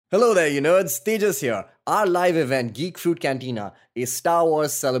Hello there, you nerds. Tejas here. Our live event, Geek Fruit Cantina, a Star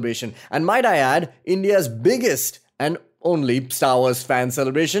Wars celebration, and might I add, India's biggest and only Star Wars fan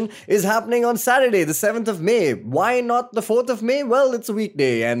celebration, is happening on Saturday, the 7th of May. Why not the 4th of May? Well, it's a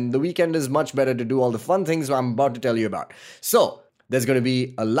weekday, and the weekend is much better to do all the fun things I'm about to tell you about. So, there's going to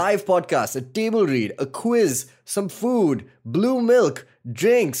be a live podcast, a table read, a quiz, some food, blue milk,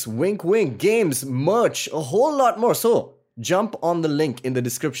 drinks, wink wink, games, merch, a whole lot more. So, jump on the link in the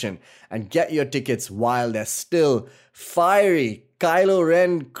description and get your tickets while they're still fiery Kylo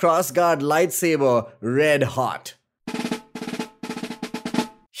Ren crossguard lightsaber red hot.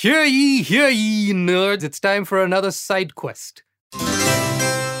 Hear ye, nerds. It's time for another side quest.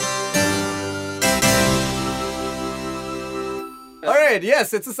 Alright,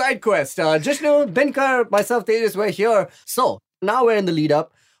 yes, it's a side quest. Jishnu, Dinkar, myself, Tejas, we're here. So, now we're in the lead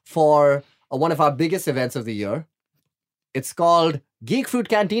up for one of our biggest events of the year. It's called Geek Fruit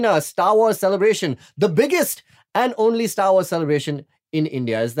Cantina, a Star Wars celebration. The biggest and only Star Wars celebration in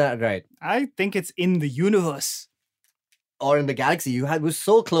India. Is that right? I think it's in the universe. Or in the galaxy. You was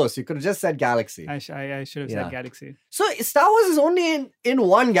so close. You could have just said galaxy. I should have said galaxy. So Star Wars is only in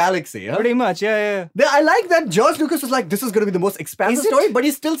one galaxy, huh? Pretty much, yeah. I like that George Lucas was like, this is going to be the most expansive story, but he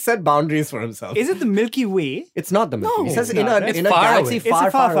still set boundaries for himself. Is it the Milky Way? It's not the Milky Way. He says it's in not. a It's galaxy far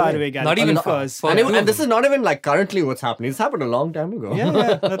away. far, It's a far away galaxy. Not even far. And this is not even like currently what's happening. It's happened a long time ago.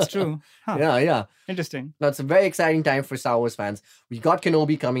 Yeah, that's true. Huh. Yeah. Interesting. Now, it's a very exciting time for Star Wars fans. We got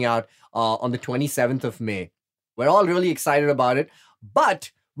Kenobi coming out on the 27th of May. We're all really excited about it.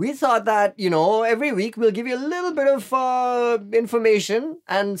 But we thought that, every week we'll give you a little bit of information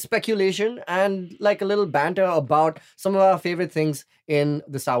and speculation and like a little banter about some of our favorite things in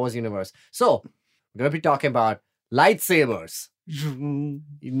the Star Wars universe. So, we're going to be talking about lightsabers.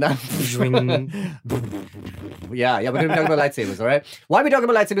 Yeah, we're going to be talking about lightsabers, all right? Why are we talking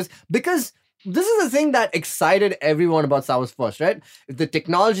about lightsabers? Because this is the thing that excited everyone about Star Wars first, right? The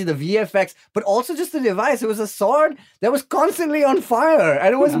technology, the VFX, but also just the device. It was a sword that was constantly on fire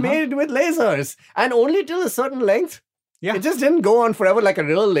and it was made with lasers. And only till a certain length. Yeah. It just didn't go on forever like a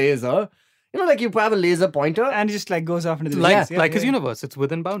real laser. Like you have a laser pointer. And it just goes off into the Like his universe. It's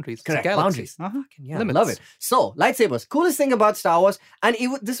within boundaries. Correct, It's a galaxy. boundaries. Yeah, Limits. love it. So, lightsabers. Coolest thing about Star Wars. And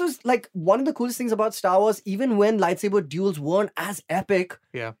this was like one of the coolest things about Star Wars, even when lightsaber duels weren't as epic.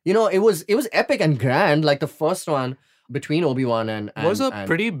 Yeah. It was epic and grand, like the first one between Obi-Wan and It was a and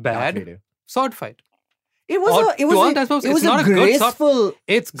pretty Darth bad Vader. sword fight. It was not a a good graceful.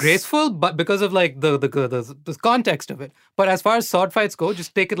 It's graceful, but because of like the context of it. But as far as sword fights go,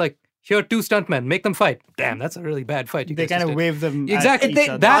 just take it like, here are two stuntmen, make them fight. Damn, that's a really bad fight. They kind of wave them. Exactly. They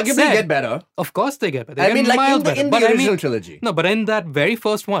That arguably said, get better. Of course they get better. I mean, like in the original trilogy. No, but in that very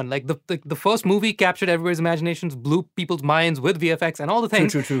first one, like the first movie captured everybody's imaginations, blew people's minds with VFX and all the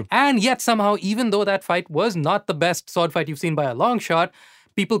things. True. And yet somehow, even though that fight was not the best sword fight you've seen by a long shot,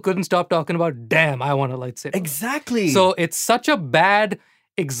 people couldn't stop talking about, damn, I want a lightsaber. Exactly. So it's such a bad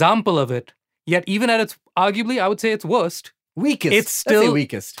example of it. Yet even at its, arguably, I would say its worst, weakest. It's still Let's say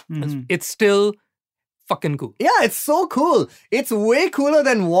weakest. It's still fucking cool. Yeah, it's so cool. It's way cooler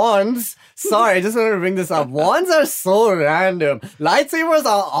than wands. Sorry, I just wanted to bring this up. Wands are so random. Lightsabers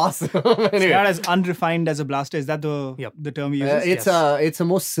are awesome. It's Anyway, not as unrefined as a blaster. Is that the term you use? it's a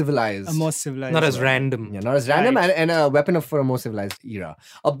more civilized. A more civilized. Not as random. Yeah, not as random Right. and a weapon for a more civilized era.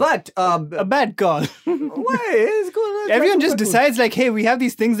 But A bad call. why? It's cool. Everyone just Cool. decides like, hey, we have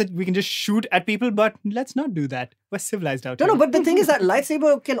these things that we can just shoot at people, but let's not do that. We're civilized out here. No, but the thing is that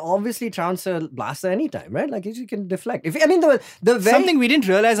lightsaber can obviously trounce a blaster anytime, right? Like you can deflect. The very Something we didn't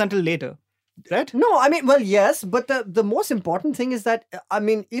realize until later. Right? No, well, yes, but the most important thing is that,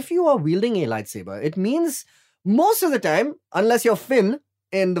 if you are wielding a lightsaber, it means most of the time, unless you're Finn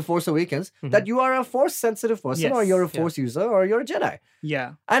in The Force Awakens, that you are a Force-sensitive person, Yes. or you're a Force user, or you're a Jedi.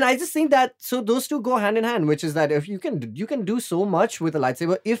 Yeah. And I just think that, so those two go hand in hand, which is that if you can do so much with a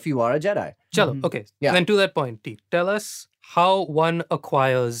lightsaber if you are a Jedi. Chalo, okay. Yeah. Then to that point, T, tell us how one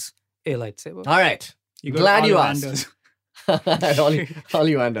acquires a lightsaber. All right. You go Glad to you Ollivanders. asked.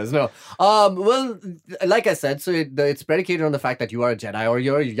 Ollivanders, no. Well, like I said, so it's predicated on the fact that you are a Jedi or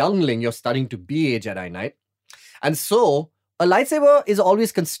you're a youngling, you're studying to be a Jedi Knight. And so a lightsaber is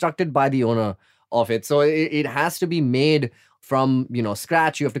always constructed by the owner of it. So it has to be made from,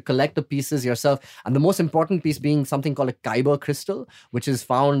 scratch. You have to collect the pieces yourself. And the most important piece being something called a Kyber crystal, which is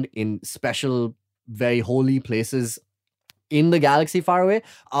found in special, very holy places in the galaxy far away,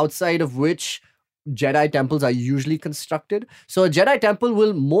 outside of which Jedi temples are usually constructed. So a Jedi temple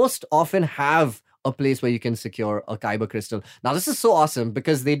will most often have a place where you can secure a kyber crystal. Now, this is so awesome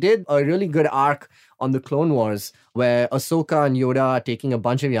because they did a really good arc on the Clone Wars where Ahsoka and Yoda are taking a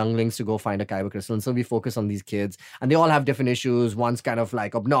bunch of younglings to go find a kyber crystal. And so we focus on these kids and they all have different issues. One's kind of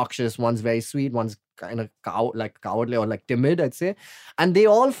like obnoxious, one's very sweet, one's kind of cowardly or like timid, I'd say. And they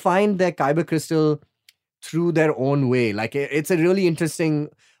all find their kyber crystal through their own way. Like it's a really interesting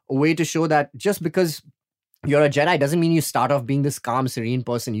way to show that just because you're a Jedi doesn't mean you start off being this calm, serene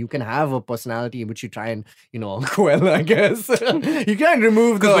person. You can have a personality which you try and, quell, I guess. You can't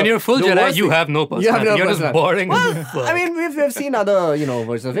remove because when you're a full Jedi, you have no personality. You're just boring. Well, I mean, we've seen other,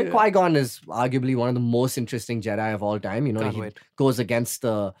 versions of it. Qui-Gon is arguably one of the most interesting Jedi of all time. He goes against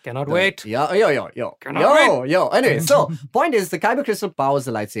the... Cannot wait. Yo. Anyway, so point is the kyber crystal powers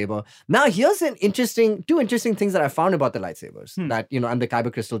the lightsaber. Now, here's two interesting things that I found about the lightsabers that, and the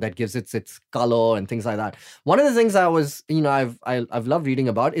kyber crystal that gives it its color and things like that. One of the things I was, I've loved reading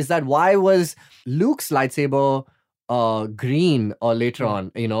about is that why was Luke's lightsaber green or later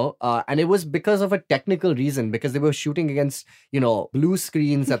on, and it was because of a technical reason, because they were shooting against, blue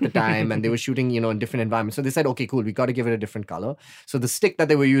screens at the time and they were shooting, in different environments. So they said, okay, cool, we got to give it a different color. So the stick that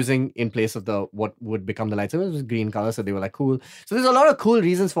they were using in place of what would become the lightsaber was green color. So they were like, cool. So there's a lot of cool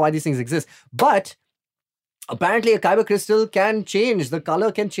reasons for why these things exist. But apparently, a kyber crystal can change. The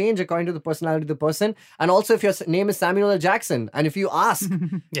color can change according to the personality of the person. And also, if your name is Samuel L. Jackson, and if you ask,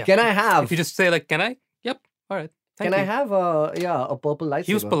 can I have... If you just say, like, can I? Yep. All right. Can I have a purple lightsaber?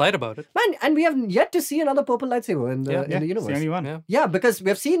 He was polite about it. Man, and we have yet to see another purple lightsaber in the universe. It's the only one. Yeah, because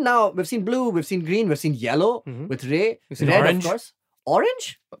we've seen blue, we've seen green, we've seen yellow with Rey. We've seen red, orange. of course.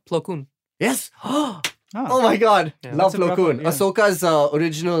 Orange? Plo Koon. Yes. Oh my God. Yeah, love Plo Koon. yeah. Ahsoka's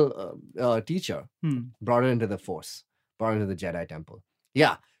original teacher brought her into the Force, brought her into the Jedi Temple.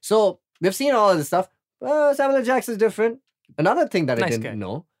 Yeah. So we've seen all of this stuff. Samuel L. Jackson's different. Another thing that I didn't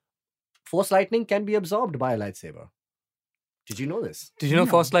know, Force lightning can be absorbed by a lightsaber. Did you know this? Did you know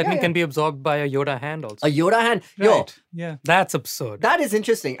Force lightning can be absorbed by a Yoda hand also? A Yoda hand? Yo, Right. Yeah. That's absurd. that is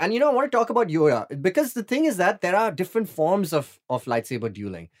interesting. And I want to talk about Yoda because the thing is that there are different forms of lightsaber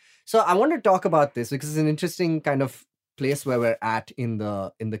dueling. So I want to talk about this because it's an interesting kind of place where we're at in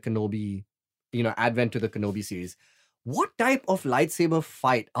the Kenobi, advent to the Kenobi series. What type of lightsaber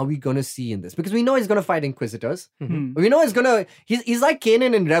fight are we going to see in this? Because we know he's going to fight Inquisitors. Mhm. We know he's like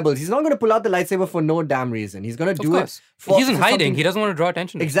Kanan in Rebels. He's not going to pull out the lightsaber for no damn reason. He's going to Of do it course. for He's in for hiding. something- He doesn't want to draw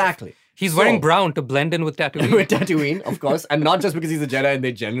attention to himself. Exactly. He's So- wearing brown to blend in with Tatooine. with Tatooine, of course, and not just because he's a Jedi and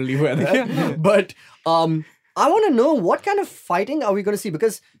they generally wear that. But I want to know what kind of fighting are we going to see,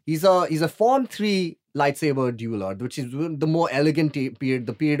 because he's a Form 3 lightsaber dueler, which is the more elegant period,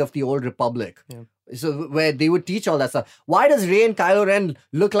 the period of the Old Republic. Yeah. So where they would teach all that stuff. Why does Rey and Kylo Ren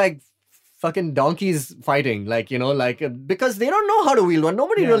look like fucking donkeys fighting? Because they don't know how to wield one.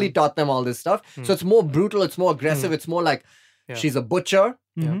 Nobody really taught them all this stuff. So it's more brutal. It's more aggressive. It's more like she's a butcher.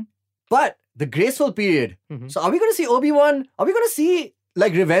 Mhm. But the graceful period. Mhm. So are we going to see Obi-Wan? Are we going to see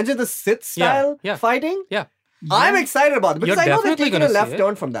like Revenge of the Sith style Yeah. fighting? Yeah. I'm excited about it because You're I know they're definitely taking a gonna see left it.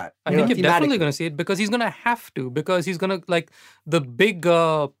 turn from that. I think you're definitely thematically. going to see it because he's going to have to, because he's going to, the big,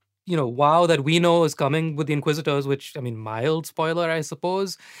 wow that we know is coming with the Inquisitors, which, mild spoiler, I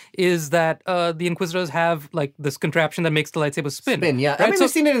suppose, is that the Inquisitors have, this contraption that makes the lightsaber spin. Yeah. Right? We've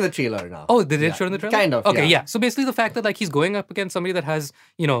seen it in the trailer now. Oh, they did Yeah, show it in the trailer? kind of, Okay, yeah. yeah. So basically the fact that, he's going up against somebody that has,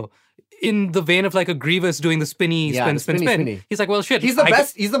 in the vein of, a Grievous doing the spinny, Yeah, spin, the spin, spinny, spin. spinny. He's like, well, shit. He's the I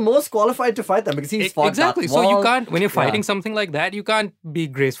best. He's the most qualified to fight them because he's fought Exactly. Darth So you Maul. can't, when you're Yeah. fighting something like that, you can't be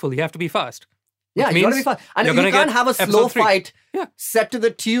graceful. You have to be fast. Yeah, Which you gotta be means fast. And you're you gonna can't get have a slow episode 3. fight Yeah. set to the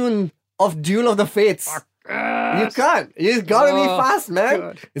tune of Duel of the Fates. You can't. It's gotta be Oh, fast, man.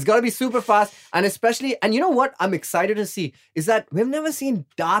 God. It's gotta be super fast. And especially, and you know what I'm excited to see is that we've never seen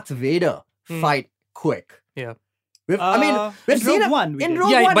Darth Vader fight quick. Yeah. We've in seen Rogue it One we in did.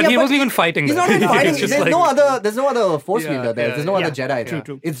 Rogue Yeah, One, but he wasn't even fighting. He's there. not even fighting. It's just There's like- no other force Yeah, wielder there. yeah, There's no yeah. other Jedi. True,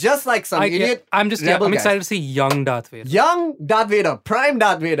 true. It's just like some idiot. I'm rebel guy. excited to see young Darth Vader. Young Darth Vader, prime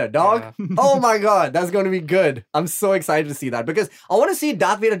Darth Vader, dog. Oh my god, that's going to be good. I'm so excited to see that because I want to see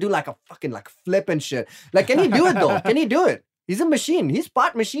Darth Vader do like a fucking flip and shit. Can he do it though? Can he do it? He's a machine. He's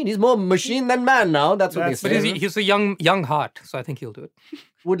part machine. He's more machine than man now. That's what they That's- But say. he's a young heart, so I think he'll do it.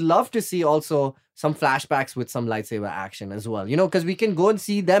 Would love to see also some flashbacks with some lightsaber action as well. Because we can go and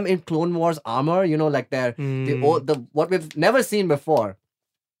see them in Clone Wars armor. What we've never seen before.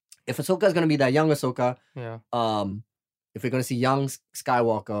 If Ahsoka is going to be that young Ahsoka, Yeah, if we're going to see young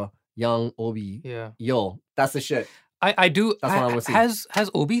Skywalker, young Obi, yeah. yo, that's the shit. I do. That's what I wanna see. Has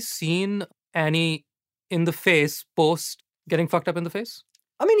Obi seen Annie in the face post getting fucked up in the face?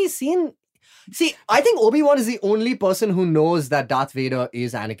 I mean, he's seen See, I think Obi-Wan is the only person who knows that Darth Vader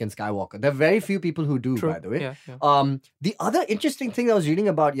is Anakin Skywalker. There are very few people who do, True. by the way. Yeah. The other interesting thing I was reading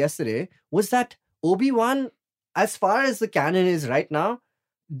about yesterday was that Obi-Wan, as far as the canon is right now,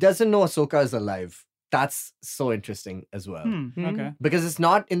 doesn't know Ahsoka is alive. That's so interesting as well. Okay. Because it's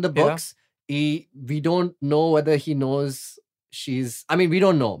not in the Yeah. books. We don't know whether he knows she's... I mean, we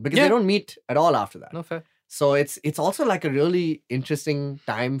don't know because they don't meet at all after that. No fair. So it's also like a really interesting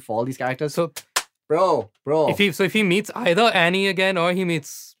time for all these characters. So Bro. if he meets either Annie again or he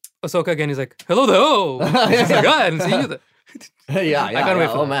meets Ahsoka again, he's like, hello there. He's like, I didn't see you there. yeah, I can't wait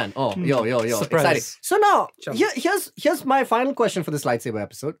for oh that. man. Oh, yo. Surprise. Exciting. So now, Chum. here's my final question for this lightsaber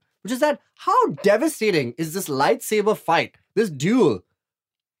episode, which is that how devastating is this lightsaber fight, this duel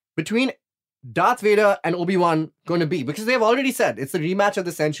between Darth Vader and Obi-Wan going to be? Because they've already said it's the rematch of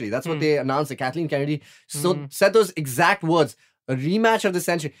the century. That's what they announced. Kathleen Kennedy said those exact words, a rematch of the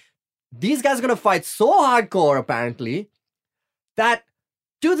century. These guys are going to fight so hardcore, apparently, that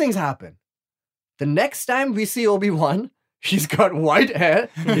two things happen. The next time we see Obi-Wan, he's got white hair.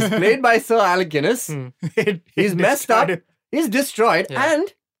 He's played by Sir Alec Guinness. He's messed up. He's destroyed. Yeah.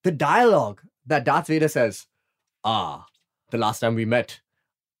 And the dialogue that Darth Vader says, the last time we met,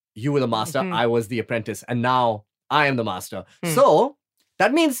 you were the master, I was the apprentice, and now I am the master. So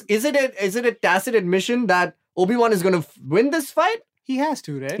that means, is it a tacit admission that Obi-Wan is going to win this fight? He has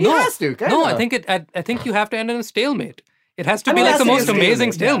to, right? He has to, kinda. No, I think you have to end in a stalemate. It has to I be mean, like it the has to most be a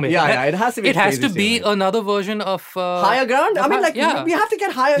amazing stalemate. stalemate. Yeah, it has to be. It has to crazy be stalemate. another version of higher ground. I mean, like we have to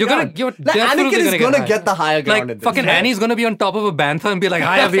get higher ground. You're Like, definitely Anakin is gonna gonna get the higher ground. Like at this. fucking Annie's gonna be on top of a bantha and be like,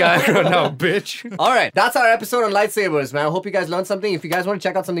 I have the higher ground now, bitch. All right, that's our episode on lightsabers, man. I hope you guys learned something. If you guys want to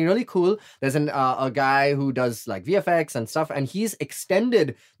check out something really cool, there's a guy who does like VFX and stuff, and he's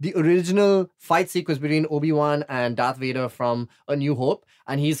extended the original fight sequence between Obi-Wan and Darth Vader from A New Hope,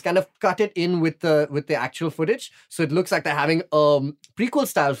 and he's kind of cut it in with the actual footage, so it looks like they're having a prequel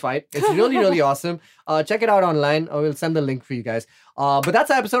style fight. It's really awesome. Check it out online. I will send the link for you guys. But that's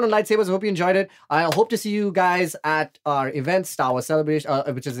our episode on lightsabers. I hope you enjoyed it. I hope to see you guys at our event, Star Wars Celebration,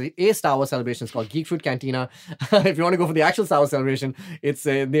 which is a Star Wars celebration. It's called Geek Fruit Cantina. If you want to go for the actual Star Wars celebration, it's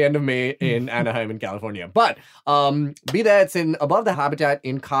the end of May in Anaheim in California. But be there. It's in Above the Habitat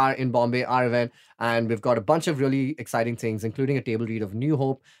in Car in Bombay, our event. And we've got a bunch of really exciting things, including a table read of New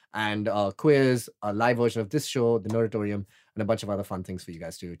Hope and a quiz, a live version of this show, the Nerdatorium, and a bunch of other fun things for you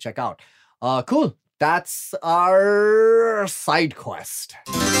guys to check out. Cool. That's our side quest.